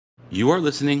You are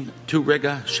listening to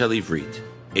Rega Shel Ivrit,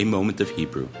 a moment of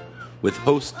Hebrew, with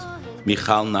host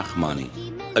Michal Nachmani,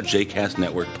 a JCast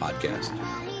Network podcast.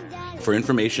 For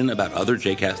information about other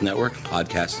JCast Network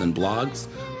podcasts and blogs,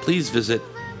 please visit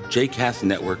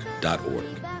jcastnetwork.org.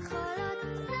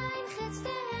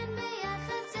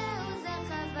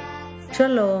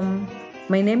 Shalom,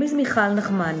 my name is Michal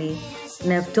Nachmani,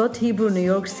 and I've taught Hebrew in New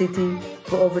York City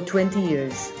for over 20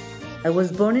 years. I was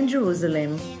born in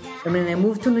Jerusalem, and when I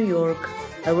moved to New York,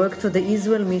 I worked for the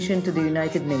Israel Mission to the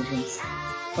United Nations.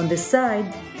 On the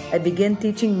side, I began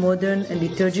teaching modern and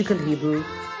liturgical Hebrew,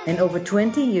 and over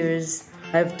 20 years,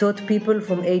 I have taught people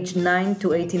from age 9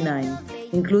 to 89,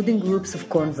 including groups of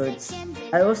converts.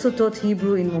 I also taught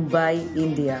Hebrew in Mumbai,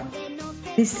 India.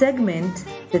 This segment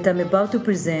that I'm about to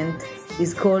present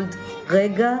is called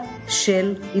Rega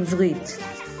Shel Ivrit,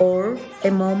 or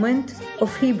A Moment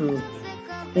of Hebrew.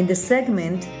 In the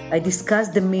segment, I discuss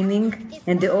the meaning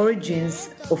and the origins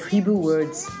of Hebrew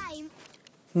words.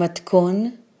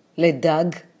 Matkon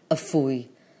ledag afui.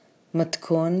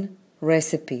 Matkon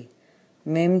recipe.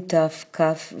 Mem taf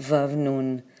kaf vav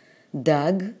nun.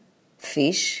 Dag,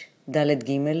 fish, dalet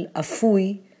gimel,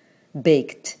 afui,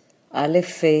 baked.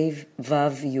 Aleph Vav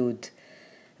Vav Yud.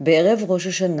 בערב ראש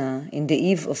השנה, in the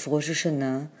eve of ראש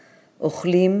השנה,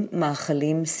 אוכלים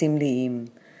מאכלים סמליים.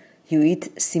 You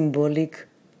eat symbolic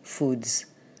foods.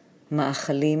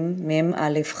 מאכלים, מם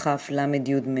א' כ' למד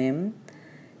י' מם.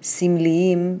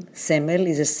 סמליים, סמל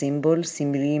is a symbol,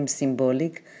 סמליים,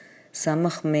 symbolic.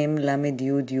 סמך מם למד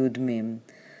י' י' מם.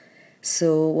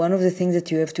 So one of the things that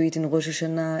you have to eat in Rosh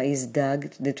Hashanah is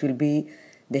dag, that will be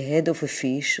the head of a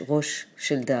fish, ראש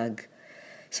של דג.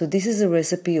 So this is a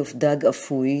recipe of dag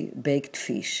afui, baked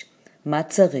fish. מה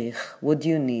צריך? What do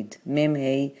you need? מם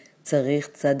ה' צריך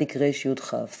צדיק רש י'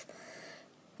 כ'.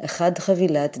 אחד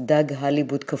חבילת דג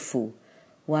הליבוט קפוא.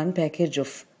 One package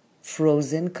of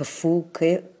frozen קפוא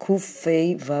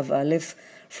קפ"א וו א'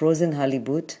 frozen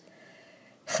הליבוט.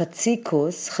 חצי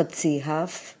כוס, חצי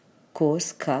half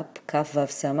כוס, כף וו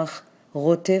סמך,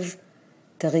 רוטב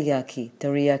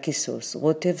טריאקי סוס.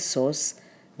 רוטב סוס,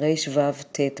 רש וו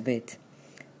ת' ב'.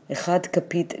 אחד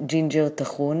כפית ג'ינג'ר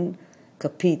טחון,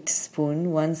 כפית spoon,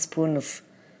 1 spoon of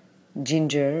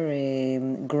ginger,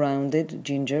 grounded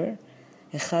ginger.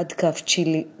 אחד כף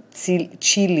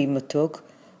צ'ילי מתוק,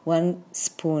 1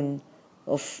 spoon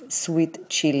of sweet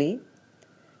chili.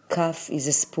 כף is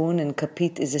a spoon and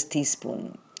כפית is a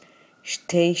teaspoon.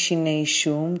 שתי שיני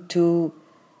שום, 2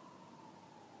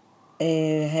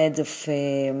 heads of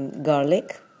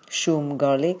garlic, שום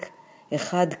garlic.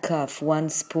 אחד כף, 1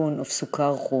 spoon of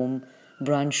סוכר חום,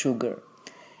 brown sugar.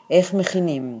 איך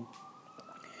מכינים?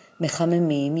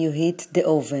 מחממים, you heat the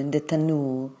oven, the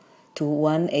תנור, to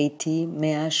 180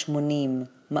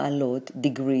 מעלות,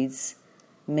 degrees,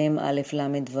 מם א'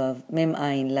 למד ו', מם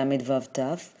עין למד ו' ת',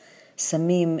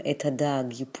 שמים את הדג,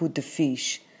 you put the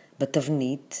fish,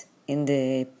 בתבנית, in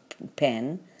the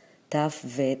pan, ת'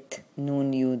 ו'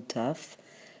 נ' י' ת',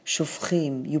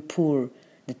 שופכים, you pour,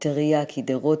 the teriyaki,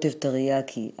 the רוטב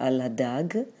teriyaki, על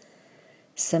הדג,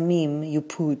 שמים, you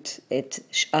put את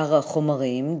שאר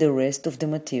החומרים, the rest of the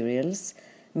materials,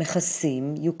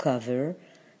 מכסים, you cover,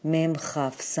 מם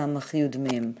כף סמך י'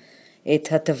 מם,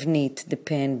 את התבנית, the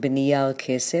pan, בנייר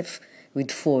כסף,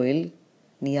 with foil,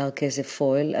 נייר כסף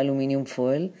foil, אלומיניום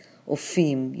foil,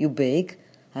 אופים, you bake,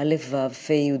 א' ו' פ'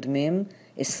 י' מם,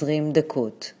 20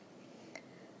 דקות.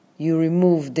 You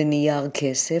remove the נייר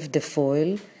כסף, the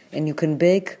foil, and you can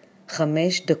bake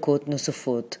 5 דקות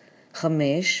נוספות.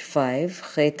 5,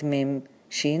 ח' מ'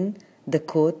 שין,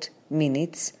 דקות,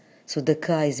 minutes. So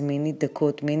דקה is minute,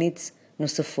 דקות, minutes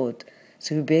נוספות.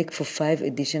 So you bake for 5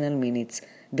 additional minutes.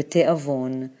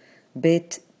 בתיאבון, ב'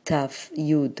 ת'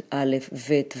 י' א'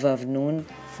 ו' ו' נ'.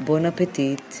 Bon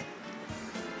appetit.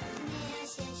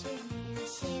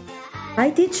 I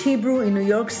teach Hebrew in New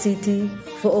York City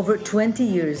for over 20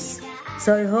 years,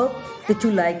 so I hope that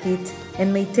you like it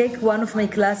and may take one of my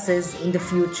classes in the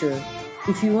future.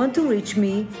 If you want to reach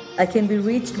me, I can be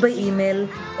reached by email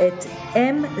at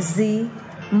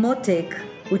mzmotek,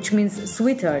 which means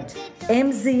sweetheart,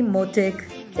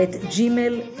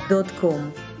 mzmotek@gmail.com.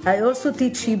 I also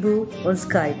teach Hebrew on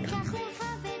Skype.